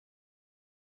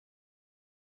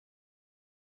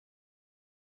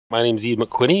My name's Ian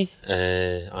McWhinney.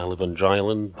 I live on Dry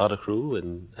Island, Badachrow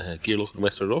in Gairloch in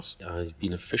Wester Ross. I've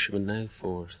been a fisherman now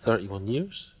for 31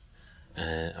 years.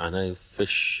 I now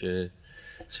fish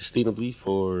sustainably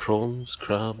for prawns,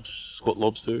 crabs, spot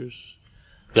lobsters,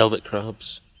 velvet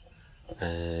crabs,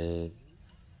 any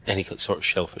sort of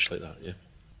shellfish like that, yeah.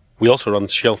 We also run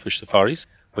shellfish safaris.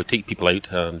 We take people out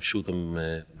and show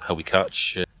them how we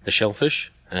catch the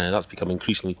shellfish. That's become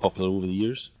increasingly popular over the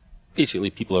years. Basically,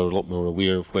 people are a lot more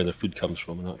aware of where their food comes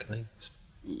from and that kind of thing.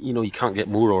 You know, you can't get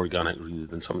more organic really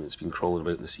than something that's been crawling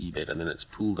about in the seabed and then it's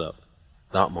pulled up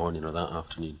that morning or that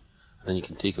afternoon, and then you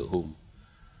can take it home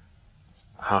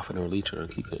half an hour later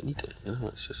and cook it and eat it. You know,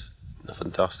 it's just a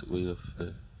fantastic way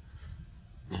of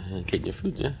getting your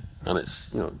food, yeah. And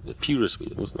it's, you know, the purest way,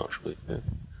 the most natural way. Yeah.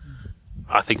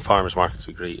 I think farmers markets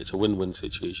are great. It's a win-win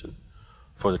situation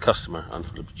for the customer and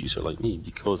for the producer like me,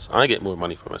 because I get more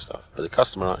money for my stuff, but the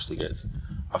customer actually gets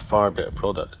a far better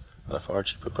product at a far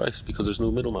cheaper price because there's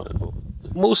no middleman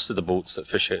involved. Most of the boats that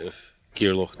fish out of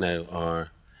Gairloch now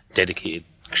are dedicated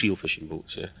creel fishing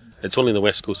boats. Yeah, it's only on the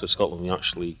west coast of Scotland we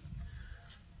actually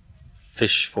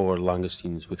fish for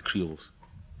langoustines with creels.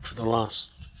 For the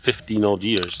last 15 odd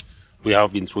years we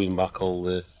have been throwing back all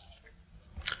the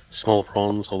small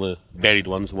prawns, all the buried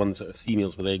ones, the ones that are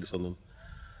females with eggs on them.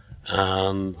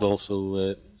 And we've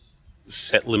also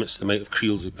set limits to the amount of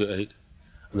creels we put out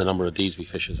and the number of days we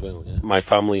fish as well. Yeah. My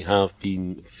family have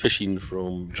been fishing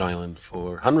from Dry Island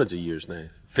for hundreds of years now,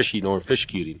 fishing or fish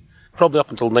curing. Probably up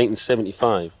until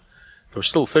 1975, there were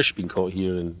still fish being caught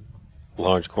here in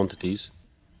large quantities.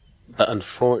 But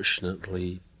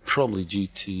unfortunately, probably due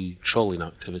to trawling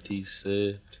activities,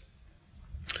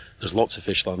 there's lots of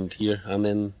fish land here, and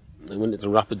then they went into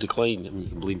rapid decline. I mean, you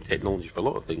can blame technology for a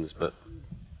lot of things, but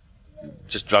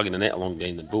just dragging a net along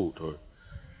behind the boat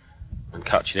and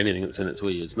catching anything that's in its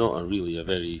way is not really a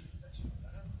very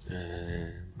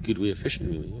good way of fishing,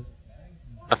 really. Yeah.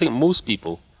 I think most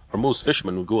people, or most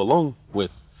fishermen, would go along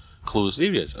with closed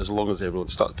areas as long as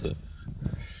everyone's stuck to it.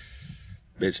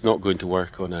 But it's not going to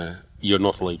work on you're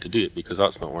not allowed to do it, because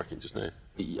that's not working just now.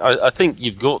 I think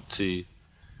you've got to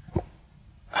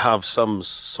have some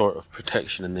sort of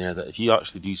protection in there that if you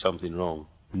actually do something wrong,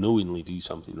 knowingly do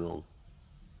something wrong,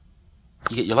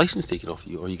 you get your license taken off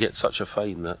you, or you get such a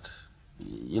fine that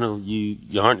you know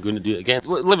you aren't going to do it again.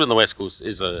 Living on the west coast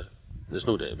is there's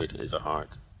no doubt about it, is a hard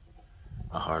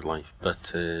life,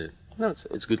 but no, it's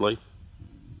a good life.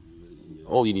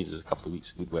 All you need is a couple of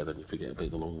weeks of good weather and you forget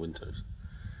about the long winters.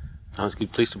 And it's a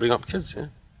good place to bring up kids, yeah,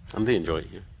 and they enjoy it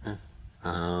here. Yeah.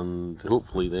 And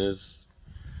hopefully there's,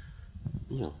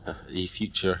 you know, a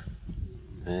future,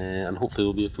 and hopefully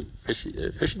there'll be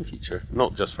a fishing future,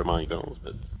 not just for my girls,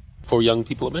 but for young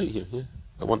people about here, yeah,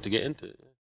 that want to get into it.